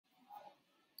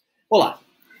Olá,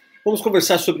 vamos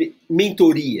conversar sobre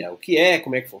mentoria, o que é,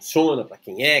 como é que funciona, para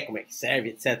quem é, como é que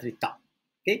serve, etc e tal.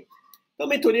 Ok? Então,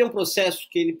 mentoria é um processo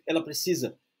que ela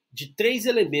precisa de 3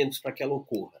 elementos para que ela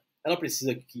ocorra. Ela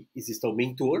precisa que exista o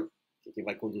mentor, que é quem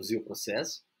vai conduzir o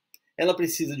processo. Ela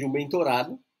precisa de um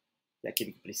mentorado, que é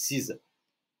aquele que precisa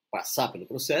passar pelo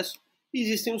processo. E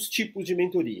existem os tipos de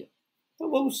mentoria. Então,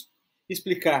 vamos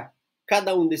explicar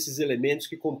cada um desses elementos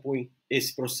que compõem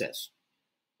esse processo.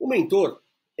 O mentor,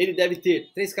 ele deve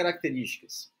ter 3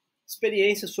 características: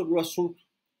 experiência sobre o assunto,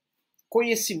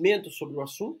 conhecimento sobre o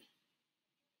assunto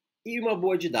e uma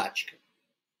boa didática.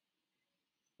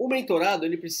 O mentorado,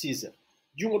 ele precisa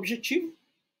de um objetivo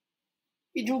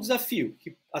e de um desafio,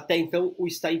 que até então o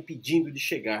está impedindo de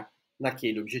chegar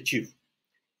naquele objetivo.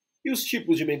 E os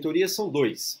tipos de mentoria são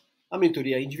 2: a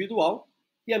mentoria individual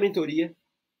e a mentoria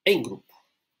em grupo.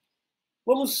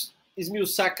 Vamos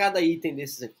esmiuçar cada item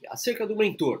desses aqui. Acerca do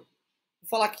mentor. Vou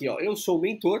falar aqui, ó, eu sou o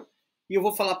mentor e eu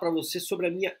vou falar para você sobre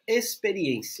a minha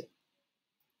experiência.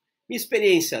 Minha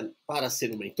experiência para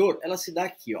ser um mentor, ela se dá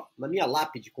aqui, ó, na minha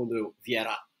lápide, quando eu vier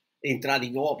a entrar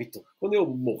em óbito, quando eu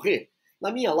morrer,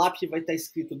 na minha lápide vai estar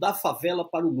escrito "da favela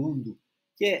para o mundo",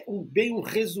 que é bem um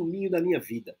resuminho da minha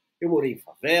vida. Eu morei em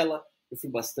favela, eu fui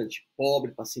bastante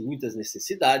pobre, passei muitas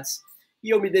necessidades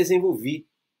e eu me desenvolvi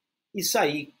e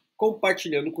saí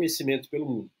compartilhando conhecimento pelo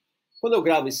mundo. Quando eu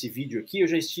gravo esse vídeo aqui, eu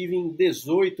já estive em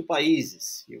 18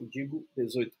 países. Eu digo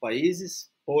 18 países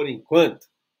por enquanto.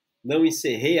 Não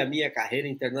encerrei a minha carreira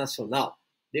internacional.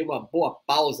 Dei uma boa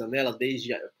pausa nela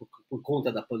por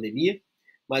conta da pandemia,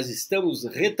 mas estamos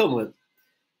retomando.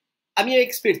 A minha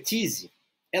expertise,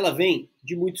 ela vem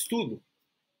de muito estudo.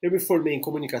 Eu me formei em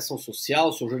comunicação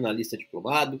social, sou jornalista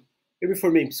diplomado. Eu me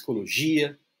formei em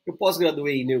psicologia. Eu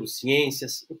pós-graduei em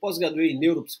neurociências. Eu pós-graduei em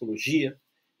neuropsicologia.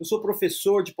 Eu sou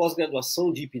professor de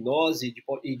pós-graduação de hipnose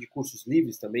e de cursos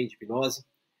livres também de hipnose.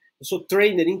 Eu sou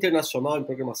trainer internacional em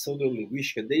programação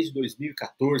neurolinguística desde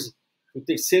 2014. O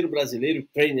 3º brasileiro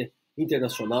trainer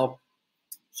internacional.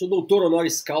 Sou doutor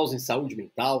honoris causa em saúde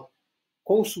mental.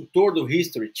 Consultor do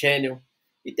History Channel.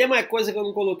 E tem uma coisa que eu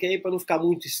não coloquei aí para não ficar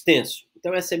muito extenso.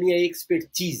 Então essa é a minha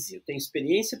expertise. Eu tenho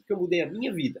experiência porque eu mudei a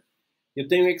minha vida. Eu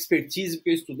tenho expertise porque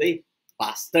eu estudei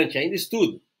bastante, ainda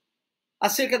estudo.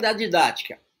 Acerca da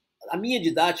didática. A minha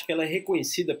didática ela é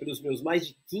reconhecida pelos meus mais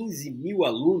de 15 mil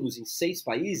alunos em 6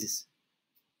 países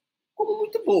como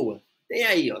muito boa. Tem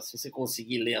aí, ó, se você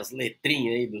conseguir ler as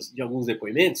letrinhas aí de alguns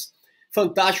depoimentos.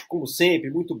 Fantástico como sempre,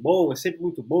 muito bom, é sempre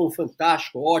muito bom,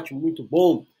 fantástico, ótimo, muito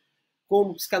bom.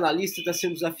 Como psicanalista está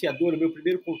sendo desafiador, o meu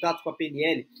primeiro contato com a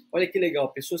PNL. Olha que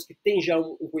legal, pessoas que têm já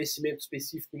um conhecimento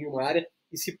específico em uma área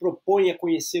e se propõem a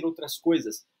conhecer outras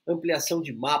coisas. Ampliação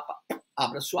de mapa,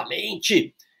 abra sua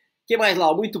mente. O que mais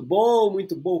lá? Muito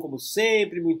bom como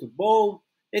sempre, muito bom,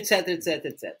 etc, etc,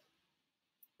 etc.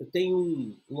 Eu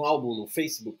tenho um álbum no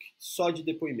Facebook só de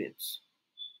depoimentos.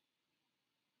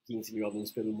 15 mil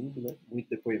alunos pelo mundo, né? Muito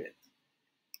depoimento.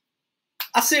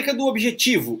 Acerca do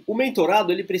objetivo, o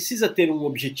mentorado ele precisa ter um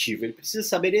objetivo, ele precisa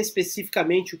saber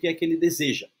especificamente o que é que ele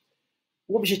deseja.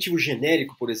 Um objetivo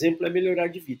genérico, por exemplo, é melhorar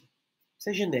de vida. Isso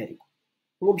é genérico.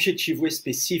 Um objetivo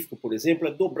específico, por exemplo,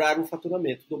 é dobrar o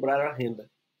faturamento, dobrar a renda.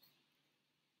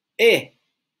 E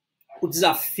o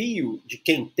desafio de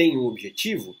quem tem um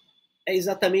objetivo é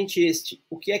exatamente este.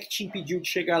 O que é que te impediu de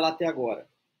chegar lá até agora?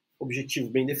 Objetivo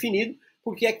bem definido.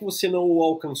 Por que é que você não o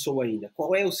alcançou ainda?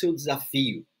 Qual é o seu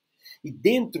desafio? E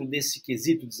dentro desse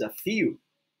quesito desafio,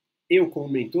 eu, como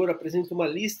mentor, apresento uma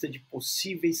lista de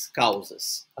possíveis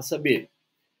causas. A saber,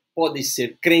 podem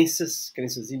ser crenças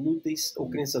inúteis ou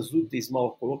crenças úteis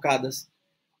mal colocadas,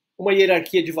 uma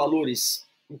hierarquia de valores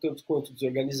um tanto quanto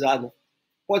desorganizada,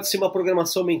 pode ser uma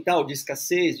programação mental de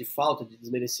escassez, de falta, de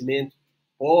desmerecimento,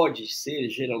 pode ser,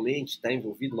 geralmente, estar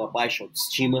envolvido numa baixa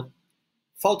autoestima,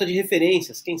 falta de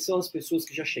referências, quem são as pessoas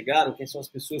que já chegaram, quem são as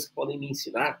pessoas que podem me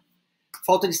ensinar,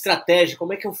 falta de estratégia,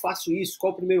 como é que eu faço isso,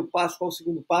 qual o primeiro passo, qual o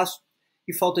segundo passo,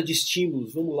 e falta de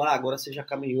estímulos, vamos lá, agora você já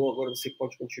caminhou, agora você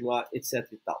pode continuar, etc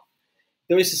e tal.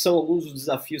 Então esses são alguns dos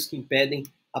desafios que impedem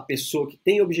a pessoa que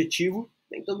tem objetivo,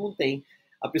 nem todo mundo tem,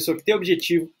 a pessoa que tem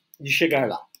objetivo de chegar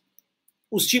lá.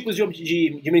 Os tipos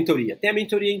de mentoria. Tem a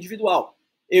mentoria individual.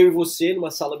 Eu e você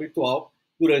numa sala virtual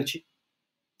durante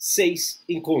 6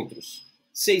 encontros.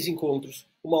 6 encontros,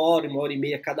 1 hora e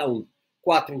meia cada um.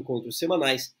 4 encontros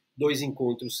semanais, 2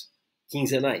 encontros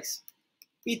quinzenais.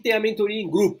 E tem a mentoria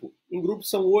em grupo. Em grupo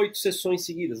são 8 sessões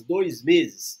seguidas, 2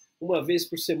 meses. Uma vez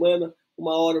por semana, 1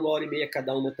 hora e meia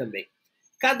cada uma também.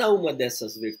 Cada uma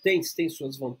dessas vertentes tem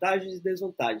suas vantagens e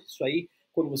desvantagens. Isso aí,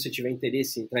 quando você tiver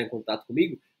interesse em entrar em contato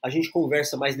comigo, a gente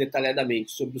conversa mais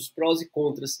detalhadamente sobre os prós e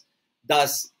contras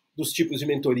das dos tipos de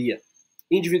mentoria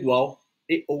individual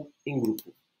e ou em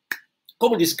grupo.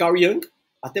 Como diz Carl Jung,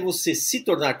 até você se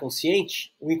tornar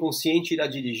consciente, o inconsciente irá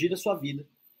dirigir a sua vida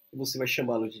e você vai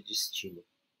chamá-lo de destino.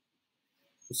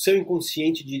 O seu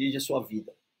inconsciente dirige a sua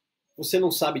vida. Você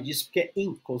não sabe disso porque é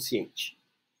inconsciente.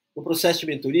 No processo de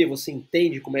mentoria, você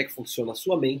entende como é que funciona a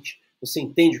sua mente, você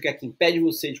entende o que é que impede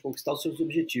você de conquistar os seus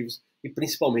objetivos e,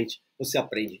 principalmente, você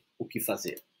aprende o que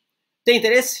fazer. Tem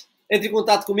interesse? Entre em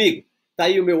contato comigo. Tá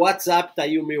aí o meu WhatsApp, tá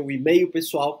aí o meu e-mail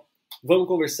pessoal. Vamos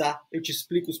conversar, eu te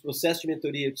explico os processos de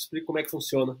mentoria, eu te explico como é que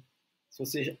funciona. Se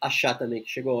você achar também que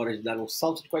chegou a hora de dar um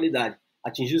salto de qualidade,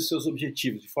 atingir os seus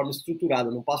objetivos de forma estruturada,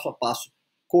 num passo a passo,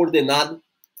 coordenado,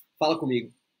 fala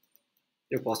comigo.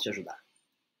 Eu posso te ajudar.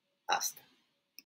 Hasta.